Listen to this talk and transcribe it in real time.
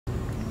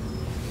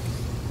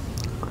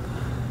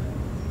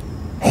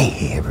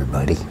Hey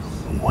everybody,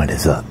 what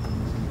is up?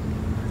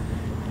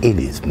 It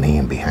is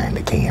man behind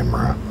the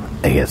camera,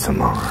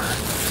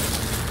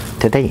 ASMR.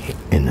 Today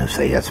in this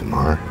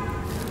ASMR,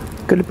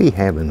 gonna be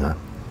having a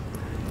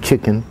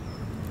chicken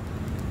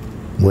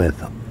with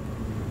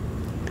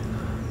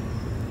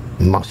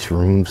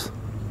mushrooms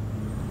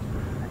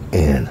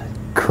and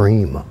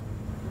cream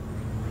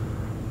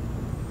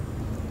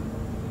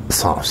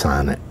sauce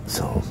on it.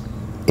 So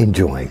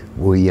enjoy,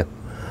 will you?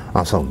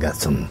 Also got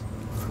some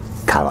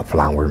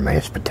cauliflower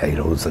mashed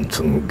potatoes and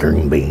some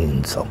green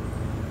beans, so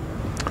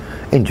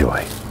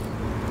enjoy.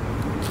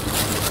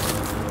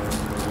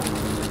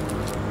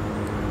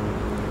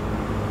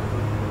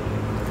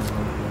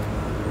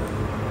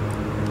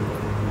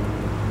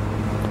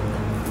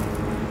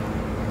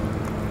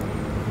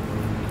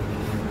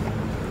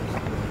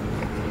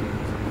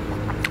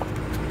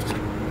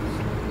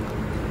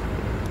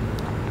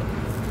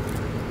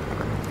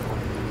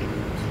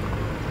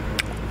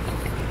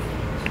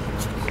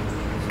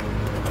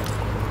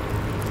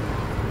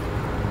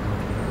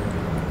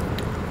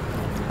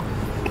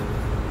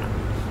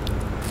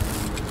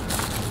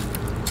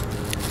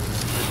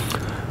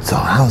 So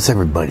how's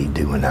everybody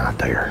doing out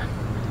there?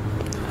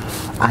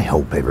 I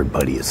hope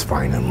everybody is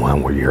fine and well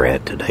where you're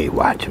at today,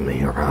 watching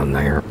me around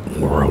there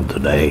world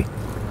today.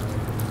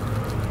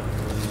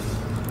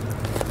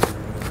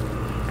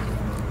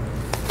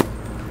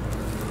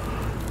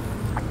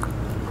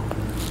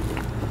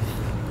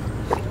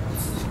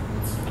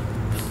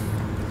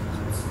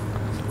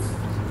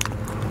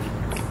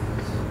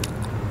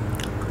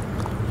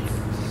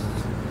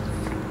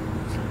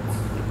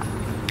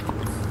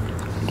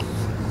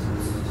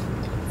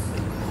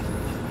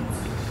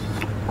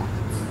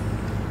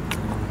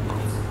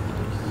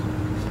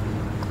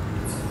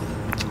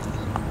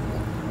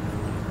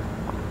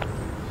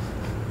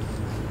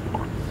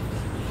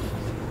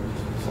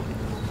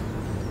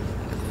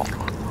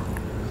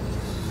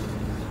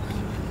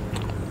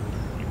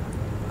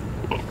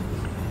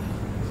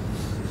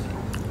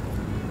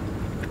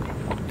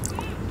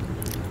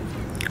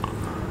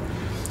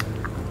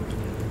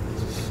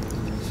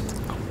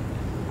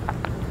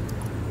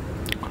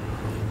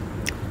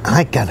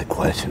 I got a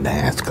question to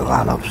ask a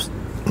lot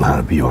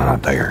of you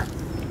out there,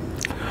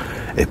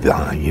 if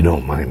you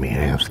don't mind me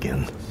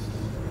asking,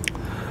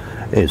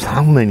 is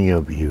how many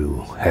of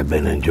you have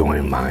been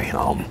enjoying my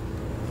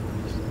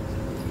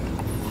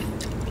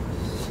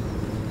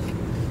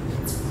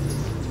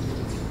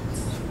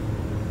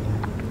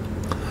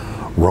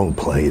role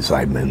plays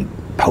I've been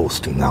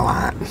posting a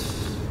lot?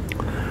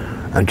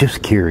 I'm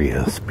just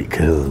curious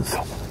because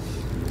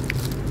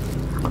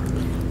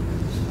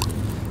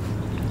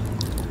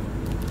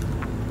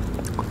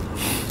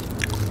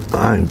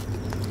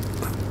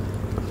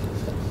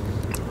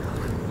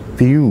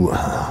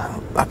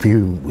a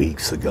few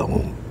weeks ago,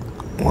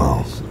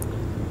 well,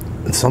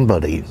 a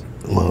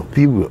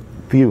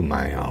few of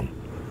my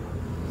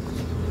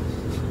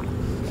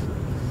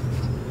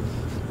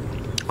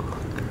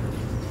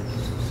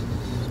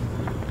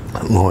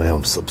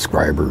loyal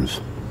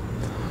subscribers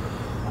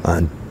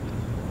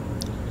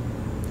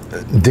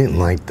didn't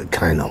like the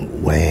kind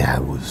of way I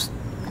was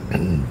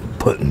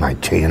putting my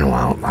channel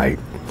out, like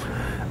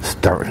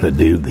starting to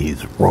do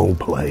these role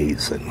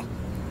plays, and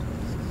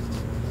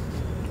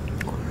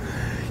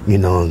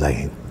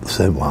they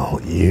said, well,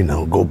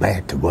 go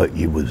back to what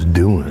you was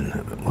doing.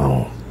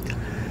 Well,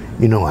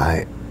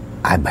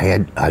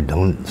 I've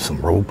done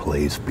some role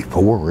plays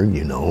before,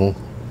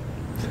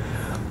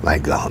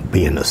 like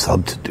being a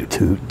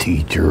substitute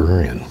teacher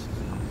and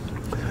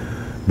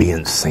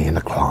being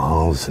Santa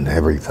Claus and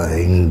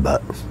everything,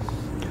 but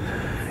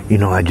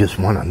I just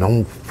want to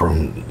know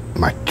from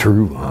my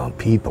true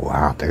people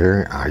out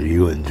there, are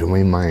you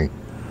enjoying my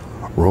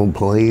role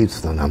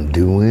plays that I'm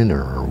doing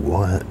or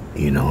what?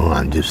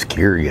 I'm just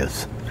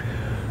curious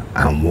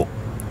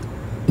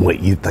what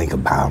you think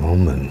about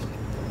them and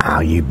how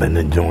you've been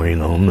enjoying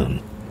them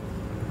and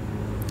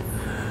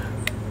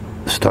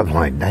stuff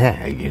like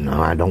that. I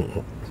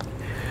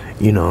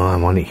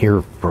want to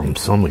hear from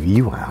some of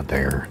you out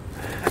there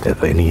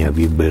if any of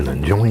you been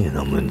enjoying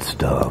them and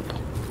stuff.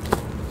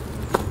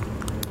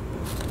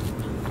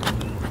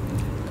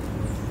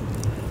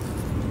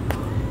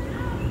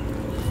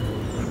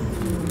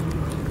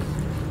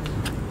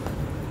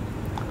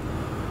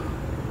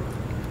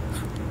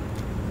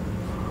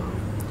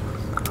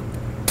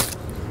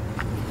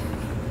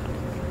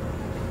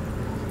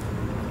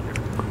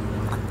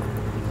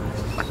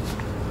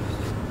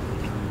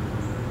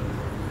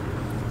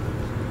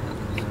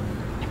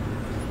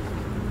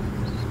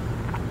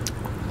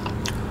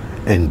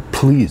 And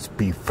please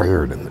be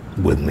fair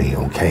with me,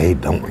 okay?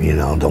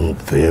 Don't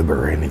fib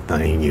or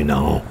anything,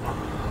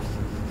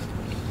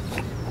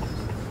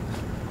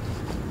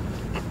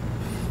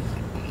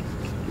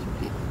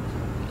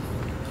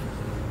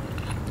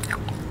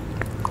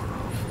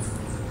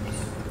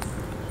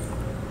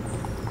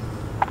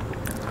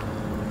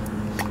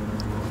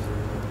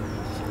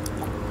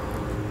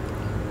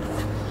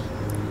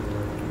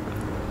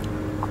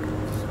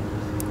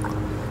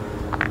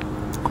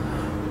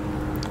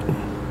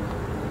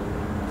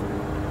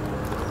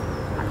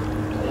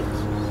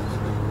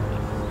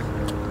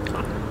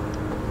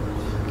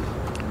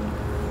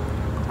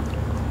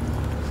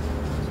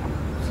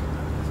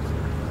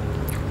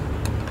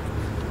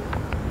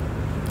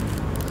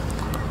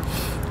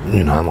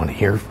 I want to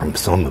hear from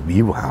some of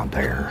you out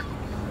there.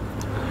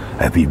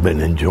 Have you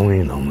been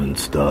enjoying them and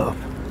stuff?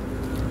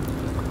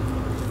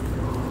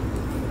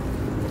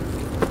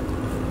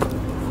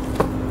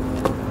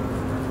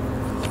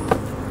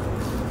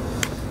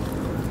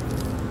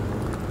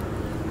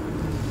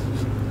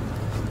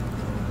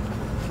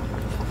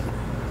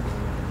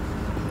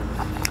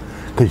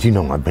 Because,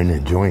 I've been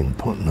enjoying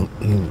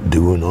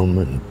doing them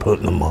and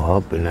putting them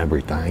up and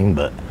everything,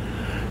 but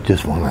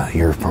just want to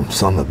hear from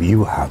some of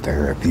you out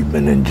there if you've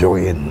been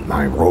enjoying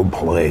my role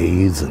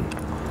plays and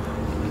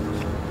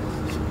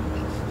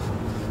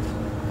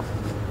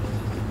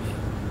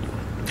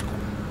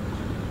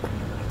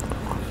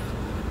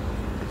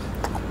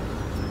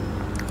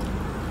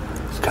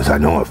because I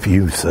know a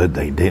few said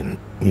they didn't,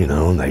 they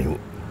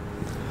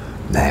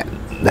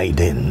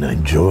didn't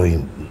enjoy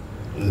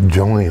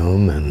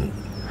them, and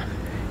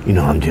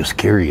I'm just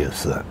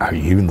curious. Are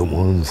you the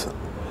ones?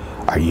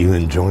 Are you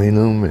enjoying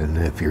them? And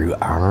if you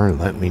are,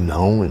 let me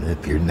know. And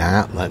if you're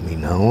not, let me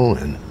know.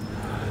 And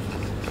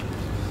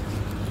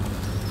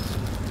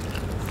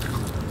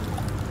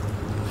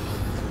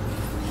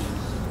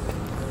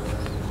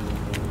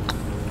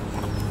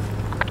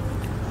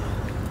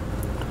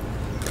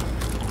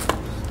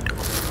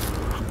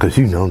because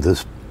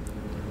this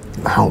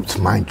helps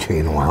my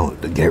channel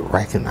out to get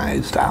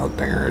recognized out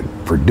there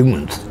for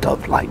doing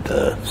stuff like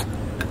this.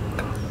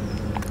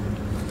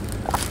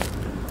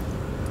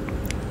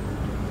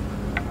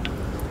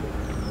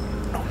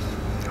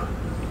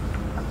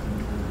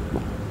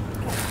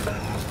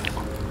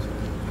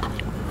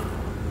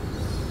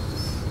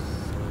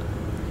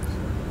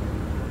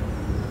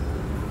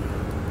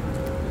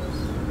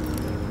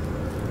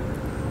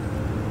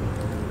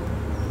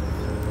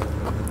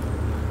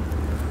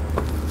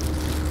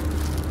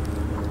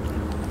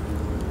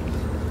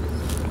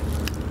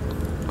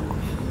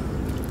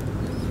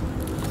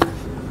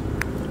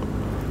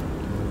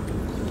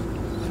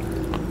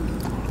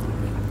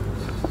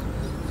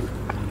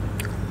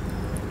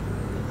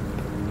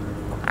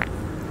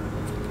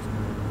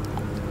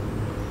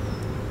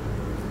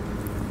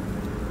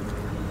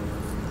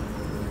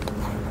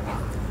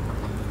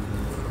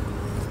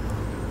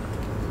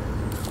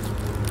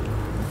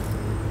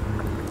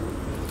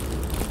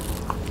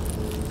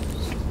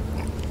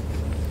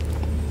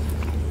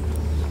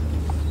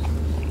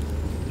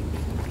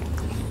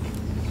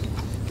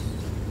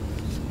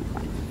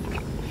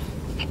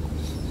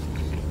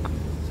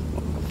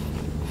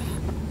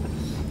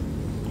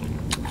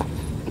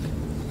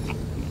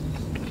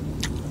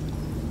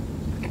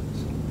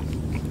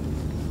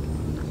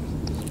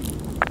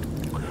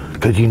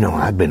 Because,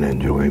 I've been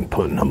enjoying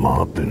putting them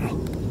up and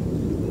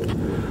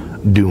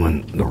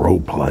doing the role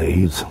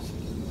plays.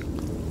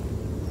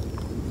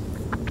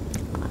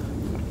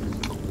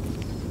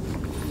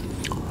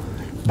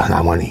 But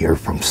I want to hear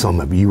from some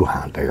of you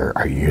out there.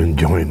 Are you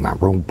enjoying my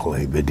role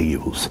play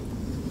videos?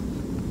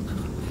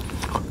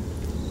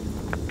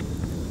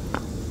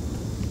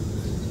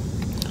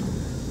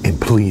 And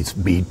please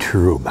be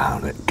true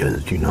about it,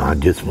 because, I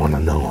just want to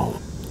know.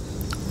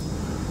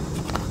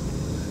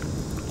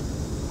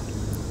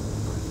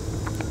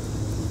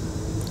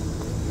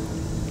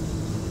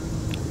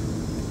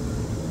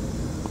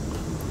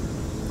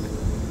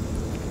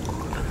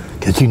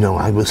 Because,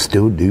 I will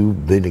still do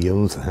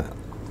videos that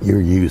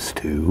you're used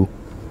to.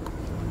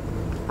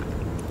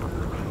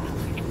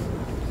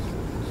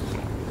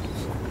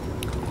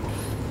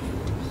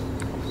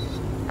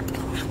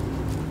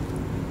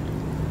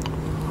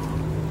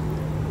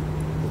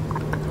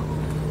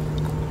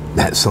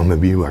 That some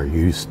of you are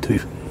used to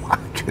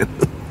watching.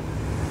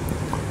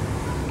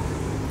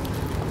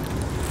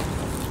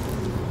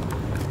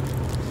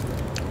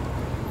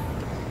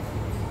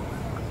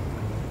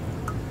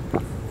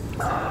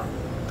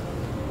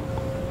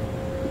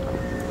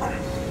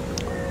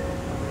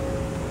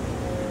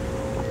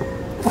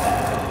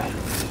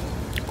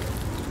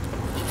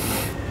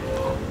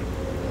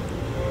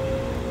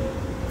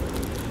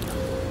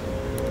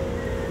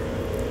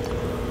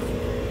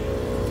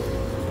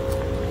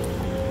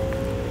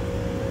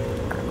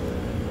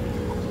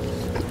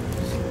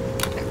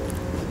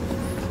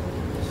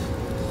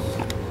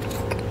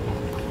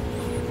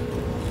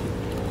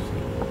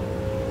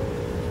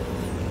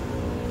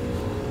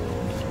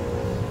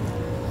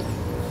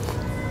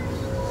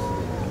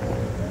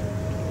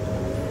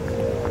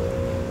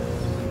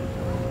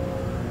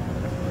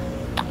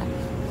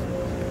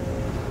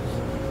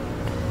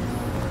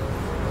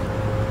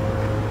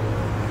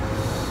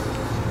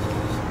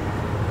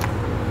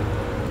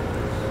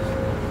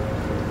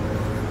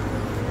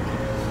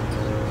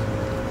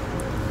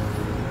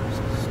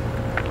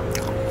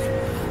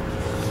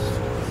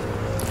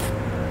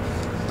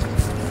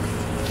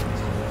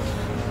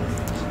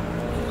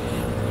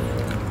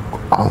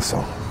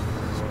 Also,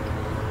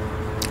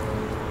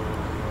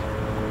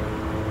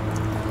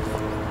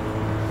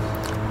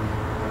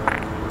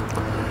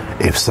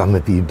 if some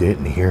of you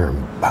didn't hear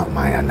about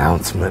my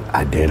announcement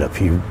I did a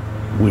few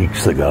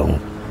weeks ago,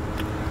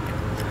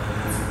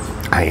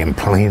 I am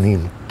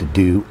planning to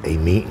do a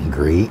meet and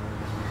greet.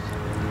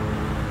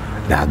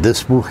 Now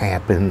this will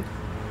happen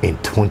in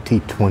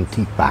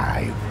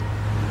 2025.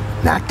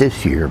 Not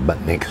this year, but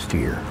next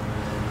year.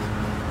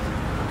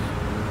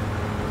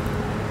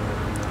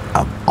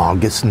 Of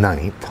August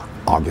 9th,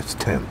 August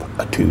 10th,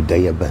 a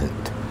 2-day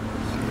event.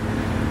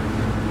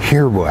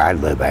 Here where I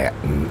live at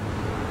in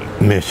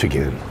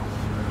Michigan.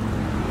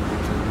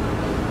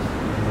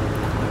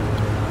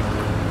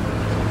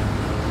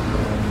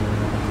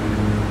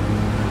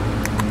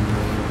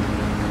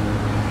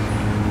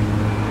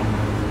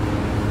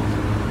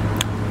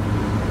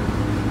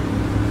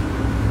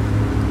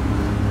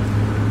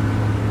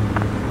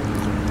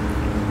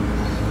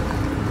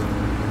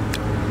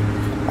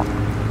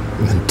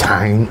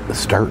 The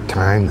start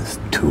time is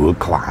 2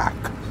 o'clock.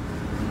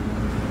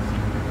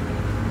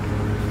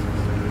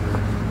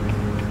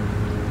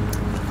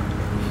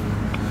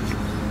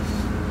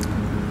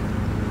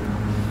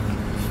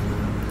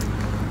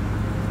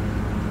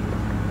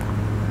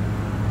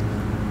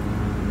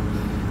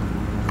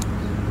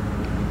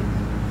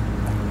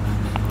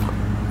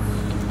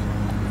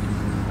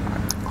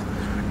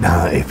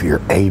 Now, if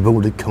you're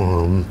able to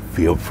come,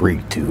 feel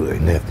free to,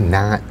 and if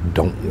not,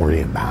 don't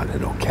worry about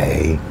it,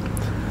 okay?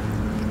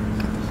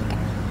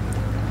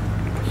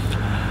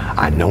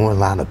 I know a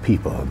lot of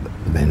people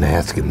have been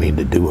asking me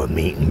to do a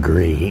meet and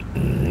greet,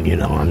 and you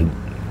know,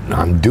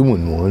 I'm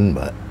doing one,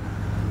 but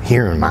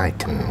here in my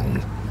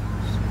town.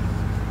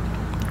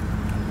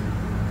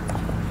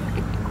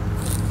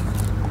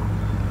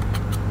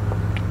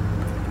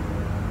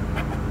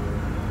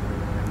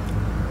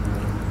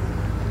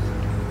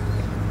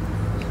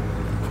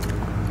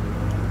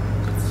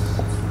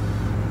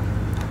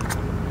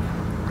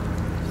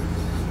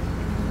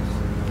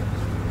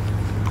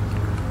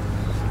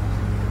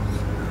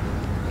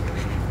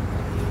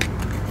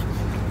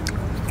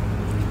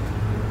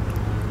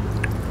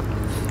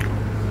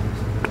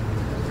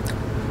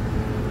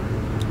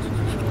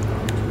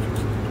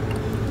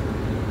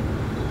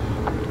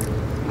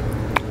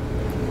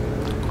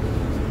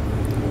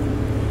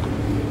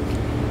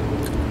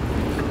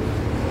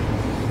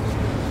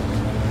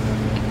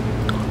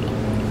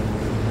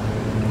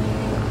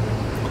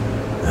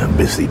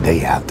 Busy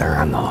day out there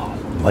on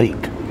the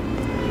lake.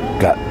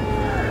 Got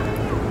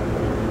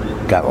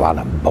a lot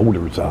of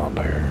boaters out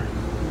there.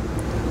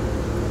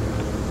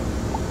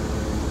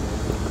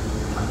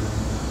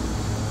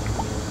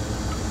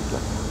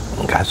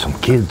 Got some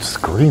kids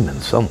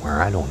screaming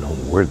somewhere. I don't know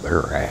where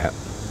they're at.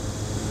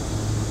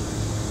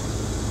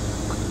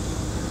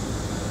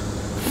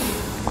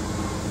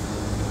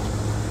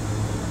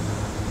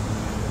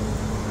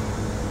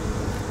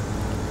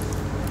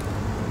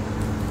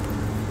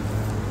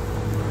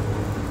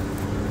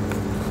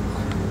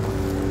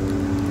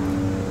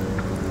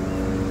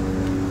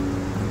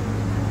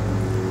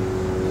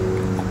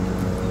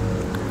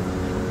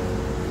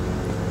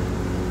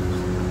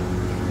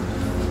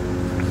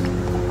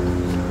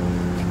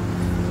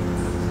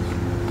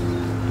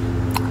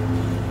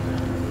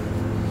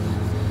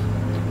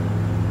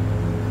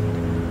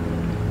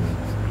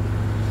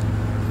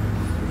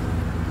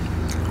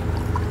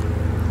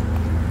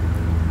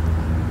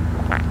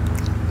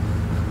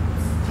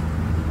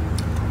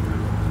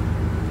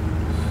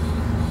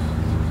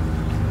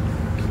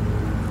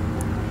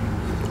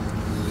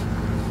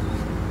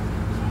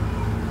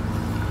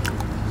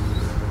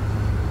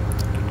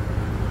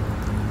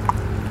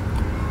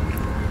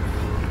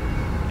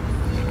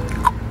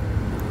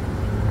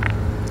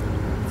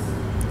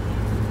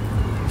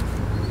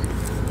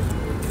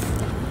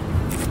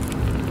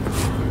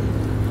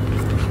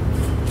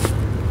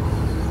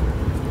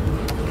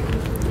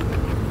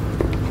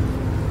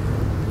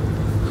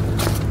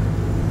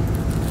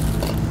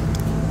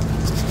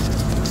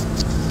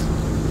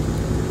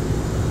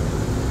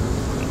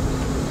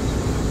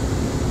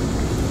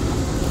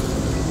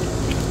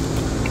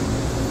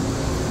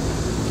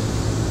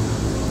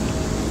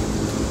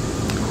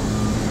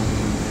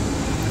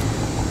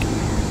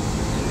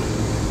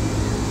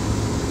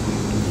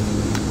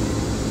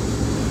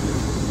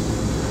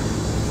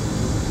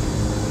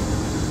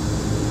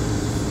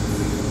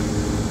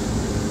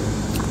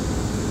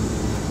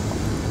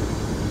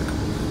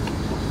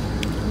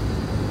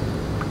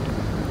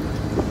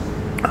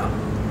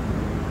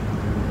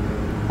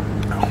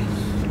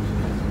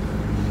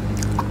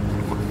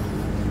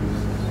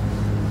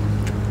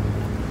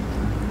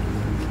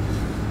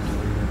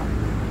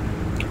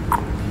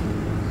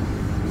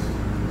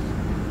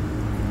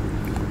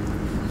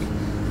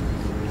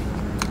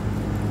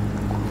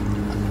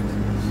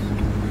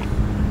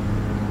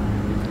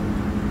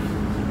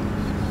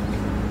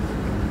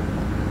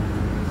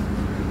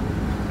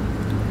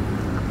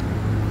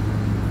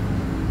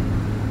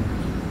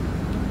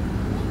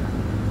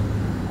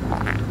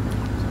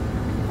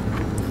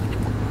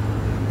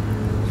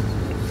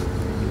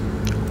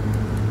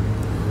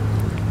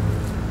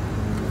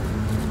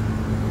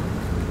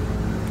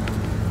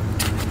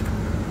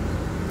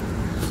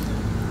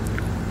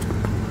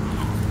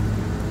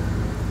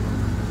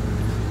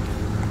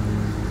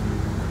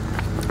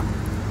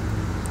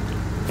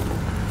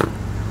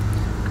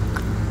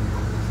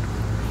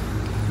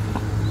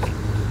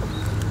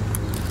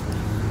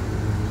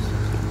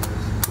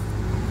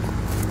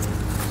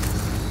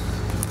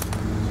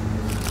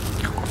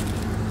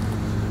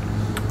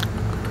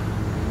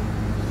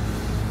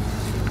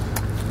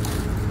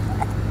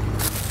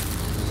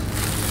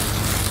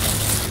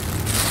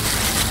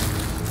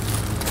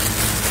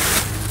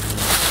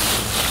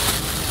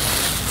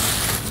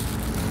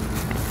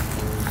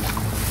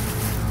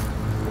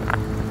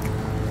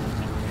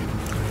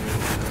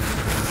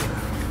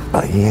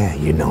 yeah,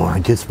 you know, I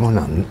just want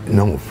to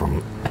know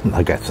from,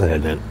 like I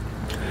said at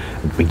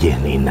the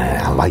beginning,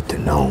 that I like to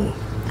know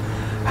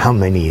how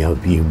many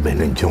of you have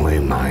been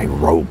enjoying my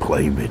role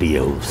play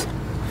videos.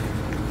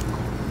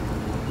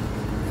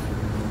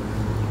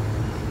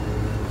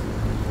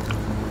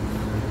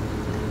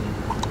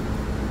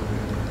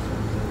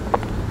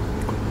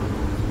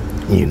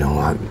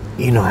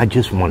 I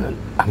just want to,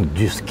 I'm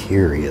just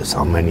curious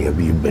how many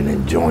of you have been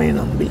enjoying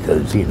them,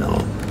 because, you know,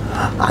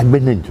 I've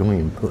been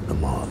enjoying putting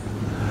them up.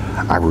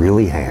 I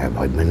really have.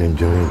 I've been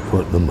enjoying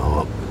putting them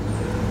up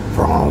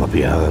for all of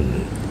you.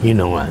 And, you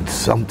know, it's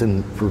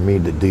something for me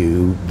to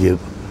do,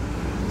 give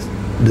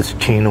this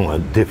channel a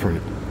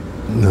different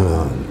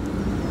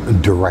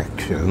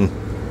direction.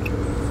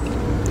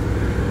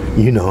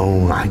 You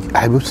know,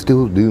 I will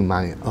still do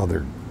my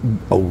other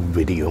old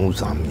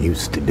videos I'm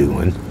used to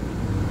doing.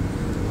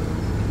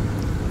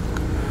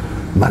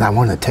 But I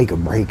want to take a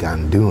break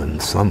on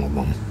doing some of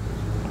them.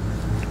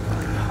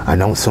 I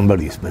know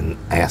somebody's been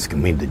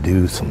asking me to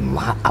do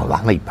a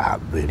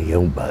lollipop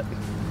video, but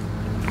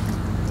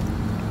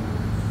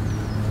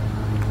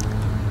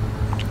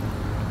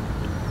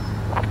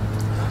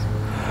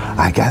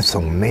I got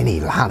so many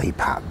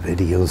lollipop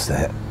videos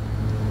that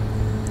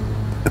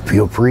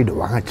feel free to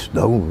watch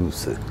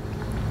those.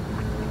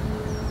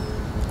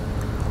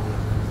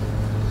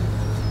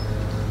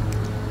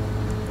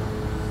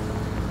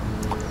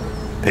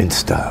 And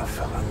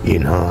stuff, you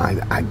know,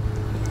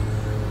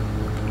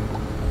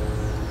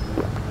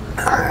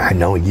 I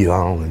know you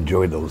all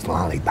enjoy those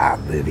lollipop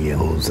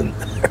videos and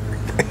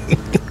everything.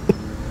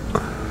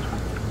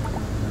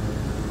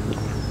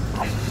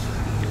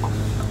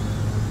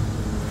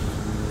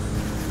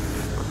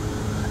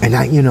 And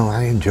I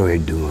enjoy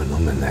doing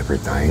them and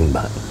everything,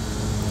 but,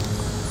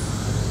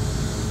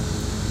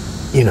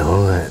 you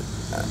know,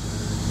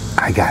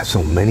 I got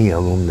so many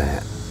of them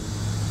that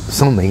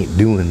some ain't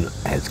doing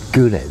as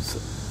good as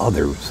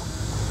others.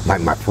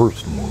 Like my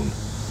first one.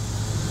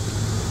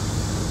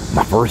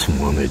 My first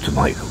one is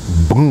like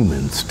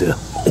booming still.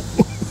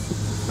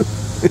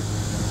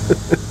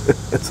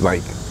 It's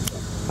like,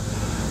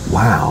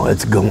 wow,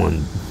 it's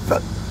going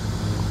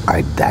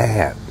like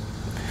that.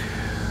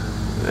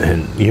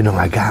 And, you know,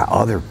 I got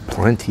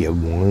plenty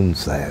of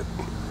ones that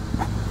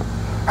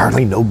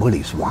hardly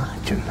nobody's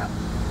watching.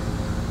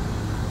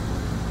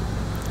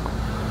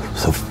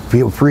 So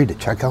feel free to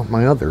check out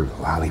my other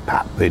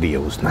lollipop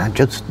videos, not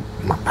just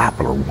my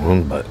popular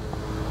one, but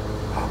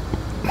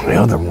my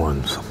other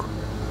ones.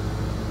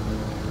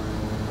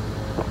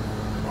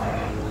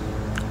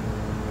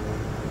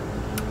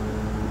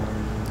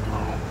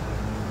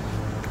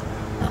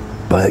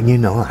 But, you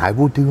know, I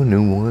will do a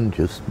new one.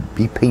 Just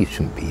be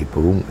patient,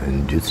 people,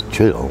 and just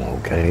chill,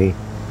 okay?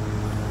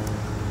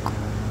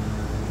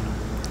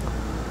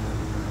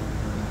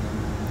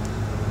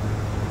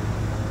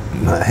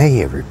 But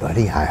hey,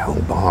 everybody, I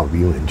hope all of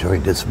you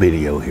enjoyed this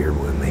video here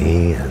with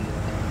me.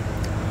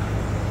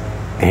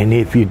 And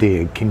if you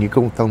did, can you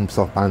go thumbs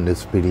up on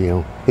this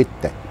video? Hit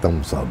that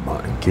thumbs up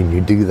button. Can you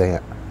do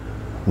that?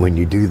 When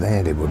you do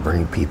that, it will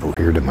bring people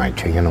here to my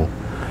channel.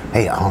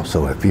 Hey,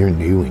 also, if you're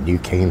new and you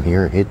came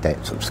here, hit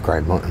that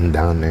subscribe button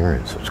down there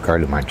and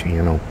subscribe to my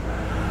channel.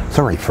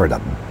 Sorry for the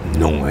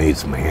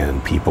noise, man.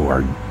 People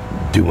are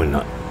doing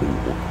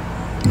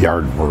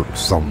yard work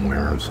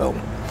somewhere, so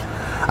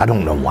I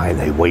don't know why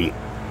they wait.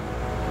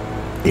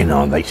 You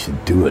know, they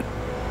should do it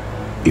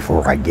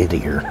before I get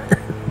here,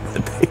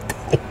 but they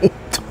don't.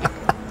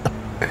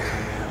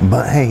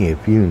 But hey,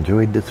 if you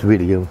enjoyed this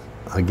video,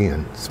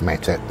 again,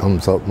 smash that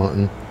thumbs up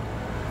button.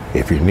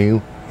 If you're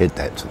new, hit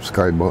that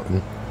subscribe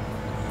button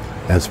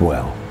as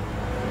well.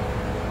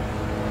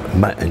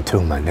 But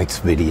until my next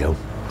video,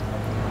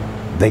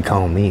 they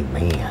call me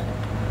Man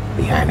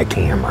Behind the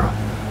Camera,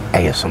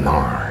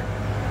 ASMR.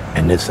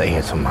 And this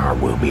ASMR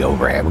will be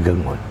over. Have a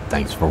good one.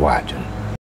 Thanks for watching.